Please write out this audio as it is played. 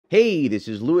Hey, this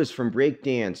is Lewis from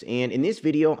Breakdance, and in this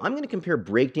video, I'm going to compare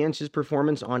Breakdance's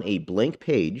performance on a blank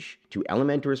page to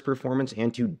Elementor's performance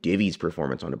and to Divi's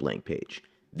performance on a blank page.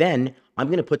 Then, I'm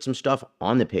going to put some stuff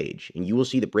on the page, and you will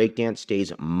see that Breakdance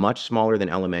stays much smaller than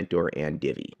Elementor and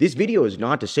Divi. This video is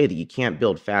not to say that you can't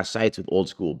build fast sites with old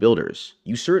school builders.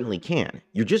 You certainly can.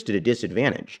 You're just at a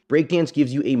disadvantage. Breakdance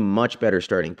gives you a much better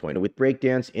starting point, and with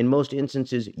Breakdance, in most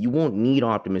instances, you won't need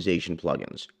optimization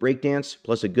plugins. Breakdance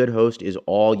plus a good host is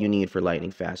all you need for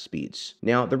lightning fast speeds.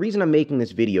 Now, the reason I'm making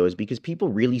this video is because people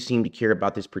really seem to care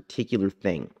about this particular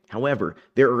thing. However,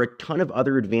 there are a ton of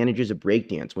other advantages of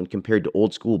Breakdance when compared to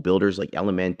old school builders like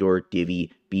Elementor,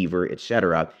 Divi, Beaver,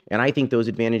 etc. And I think those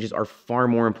advantages are far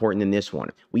more important than this one.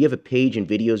 We have a page and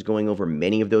videos going over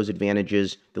many of those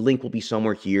advantages. The link will be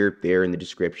somewhere here, there in the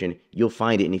description. You'll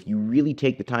find it, and if you really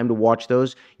take the time to watch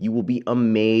those, you will be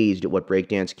amazed at what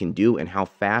Breakdance can do and how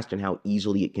fast and how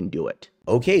easily it can do it.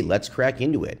 Okay, let's crack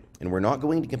into it. And we're not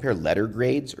going to compare letter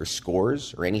grades or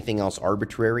scores or anything else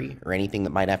arbitrary or anything that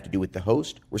might have to do with the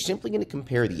host. We're simply going to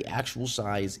compare the actual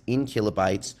size in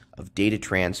kilobytes of data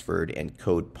transferred and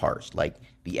code parsed, like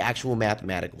the actual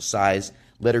mathematical size.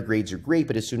 Letter grades are great,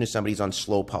 but as soon as somebody's on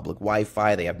slow public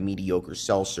Wi-Fi, they have mediocre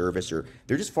cell service, or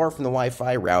they're just far from the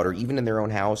Wi-Fi router, even in their own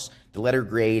house, the letter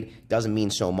grade doesn't mean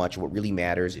so much. What really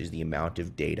matters is the amount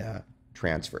of data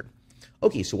transferred.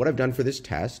 Okay, so what I've done for this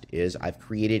test is I've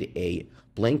created a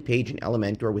blank page in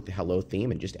Elementor with the hello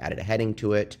theme and just added a heading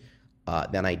to it.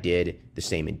 Then I did the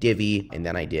same in Divi, and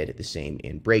then I did the same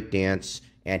in Breakdance.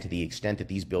 And to the extent that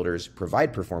these builders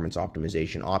provide performance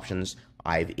optimization options,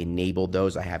 I've enabled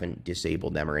those. I haven't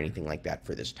disabled them or anything like that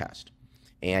for this test.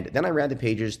 And then I ran the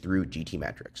pages through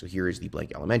GTmetrix. So here is the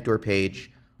blank Elementor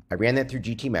page. I ran that through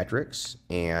GTmetrix,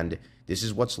 and this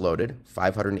is what's loaded: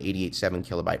 588.7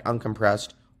 kilobyte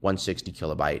uncompressed, 160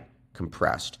 kilobyte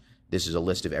compressed. This is a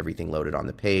list of everything loaded on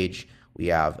the page. We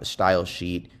have a style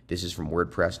sheet. This is from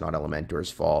WordPress, not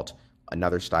Elementor's fault.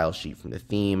 Another style sheet from the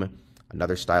theme.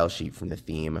 Another style sheet from the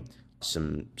theme.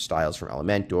 Some styles from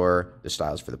Elementor. The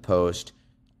styles for the post.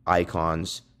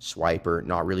 Icons. Swiper.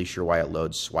 Not really sure why it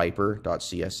loads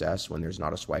swiper.css when there's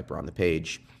not a swiper on the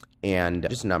page. And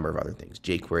just a number of other things.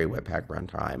 jQuery, Webpack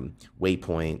runtime,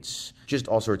 waypoints, just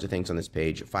all sorts of things on this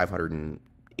page.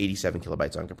 587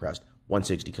 kilobytes uncompressed,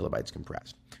 160 kilobytes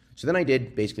compressed. So then I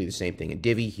did basically the same thing in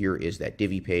Divi. Here is that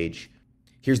Divi page.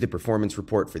 Here's the performance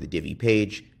report for the Divi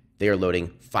page. They are loading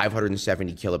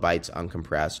 570 kilobytes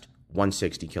uncompressed,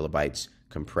 160 kilobytes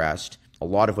compressed. A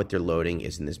lot of what they're loading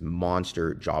is in this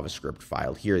monster JavaScript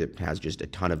file here that has just a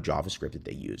ton of JavaScript that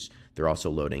they use. They're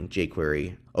also loading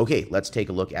jQuery. Okay, let's take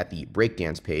a look at the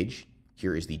Breakdance page.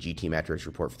 Here is the GTmetrix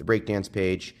report for the Breakdance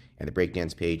page, and the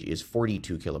Breakdance page is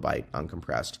 42 kilobyte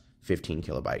uncompressed, 15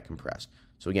 kilobyte compressed.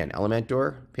 So again,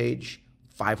 Elementor page,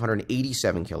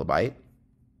 587 kilobyte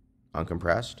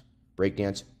uncompressed.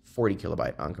 Breakdance, 40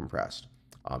 kilobyte uncompressed.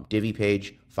 Divi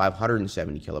page,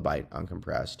 570 kilobyte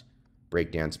uncompressed.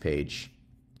 Breakdance page,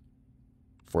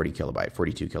 42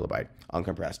 kilobyte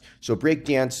uncompressed. So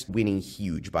Breakdance winning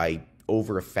huge by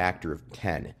over a factor of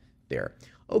 10 there.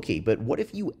 Okay, but what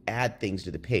if you add things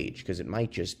to the page? Because it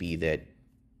might just be that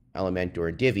Elementor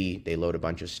and Divi, they load a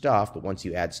bunch of stuff, but once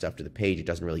you add stuff to the page, it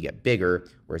doesn't really get bigger,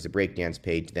 whereas the Breakdance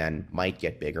page then might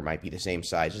get bigger, might be the same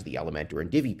size as the Elementor and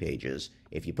Divi pages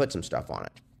if you put some stuff on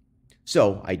it.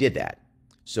 So I did that.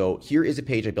 So here is a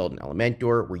page I built in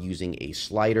Elementor. We're using a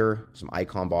slider, some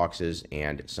icon boxes,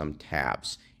 and some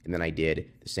tabs. And then I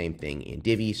did the same thing in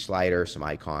Divi: slider, some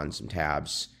icons, some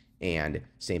tabs, and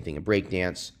same thing in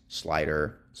Breakdance: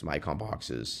 slider, some icon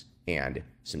boxes, and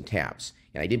some tabs.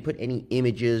 And I didn't put any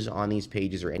images on these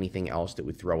pages or anything else that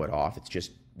would throw it off. It's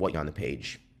just what on the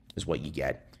page is what you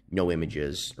get. No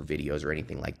images or videos or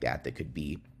anything like that that could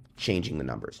be changing the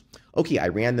numbers. Okay, I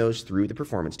ran those through the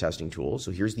performance testing tool.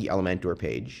 So here's the Elementor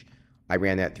page. I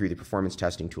ran that through the performance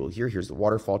testing tool here. Here's the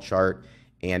waterfall chart.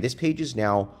 And this page is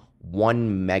now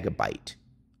 1 megabyte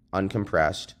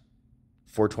uncompressed,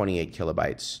 428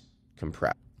 kilobytes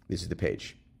compressed. This is the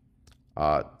page.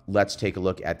 Let's take a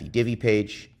look at the Divi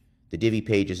page. The Divi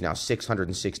page is now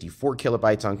 664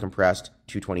 kilobytes uncompressed,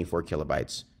 224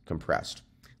 kilobytes compressed.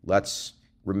 Let's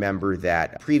remember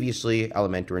that previously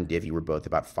Elementor and Divi were both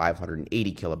about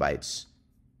 580 kilobytes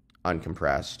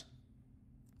uncompressed.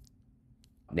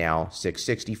 Now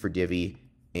 660 for Divi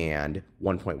and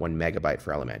 1.1 megabyte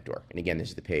for Elementor. And again, this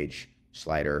is the page: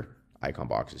 slider, icon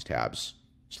boxes, tabs,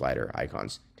 slider,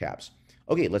 icons, tabs.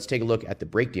 Okay, let's take a look at the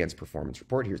Breakdance performance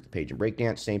report. Here's the page in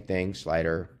Breakdance, same thing: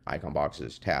 slider, icon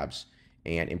boxes, tabs.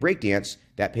 And in Breakdance,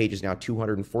 that page is now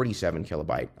 247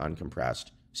 kilobyte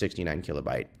uncompressed, 69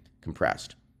 kilobyte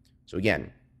compressed. So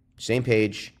again, same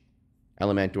page,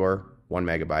 Elementor, 1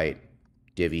 megabyte.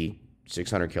 Divi,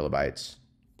 600 kilobytes.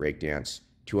 Breakdance,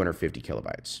 250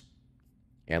 kilobytes.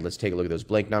 And let's take a look at those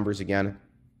blank numbers again.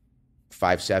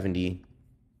 570,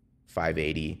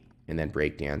 580, and then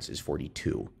Breakdance is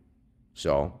 42.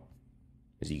 So,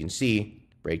 as you can see,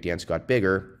 Breakdance got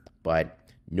bigger, but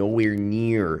nowhere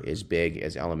near as big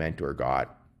as Elementor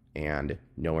got, and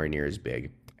nowhere near as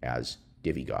big as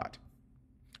Divi got.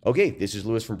 Okay, this is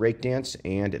Lewis from Breakdance,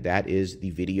 and that is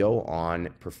the video on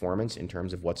performance in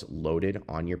terms of what's loaded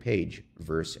on your page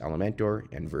versus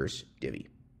Elementor and versus Divi.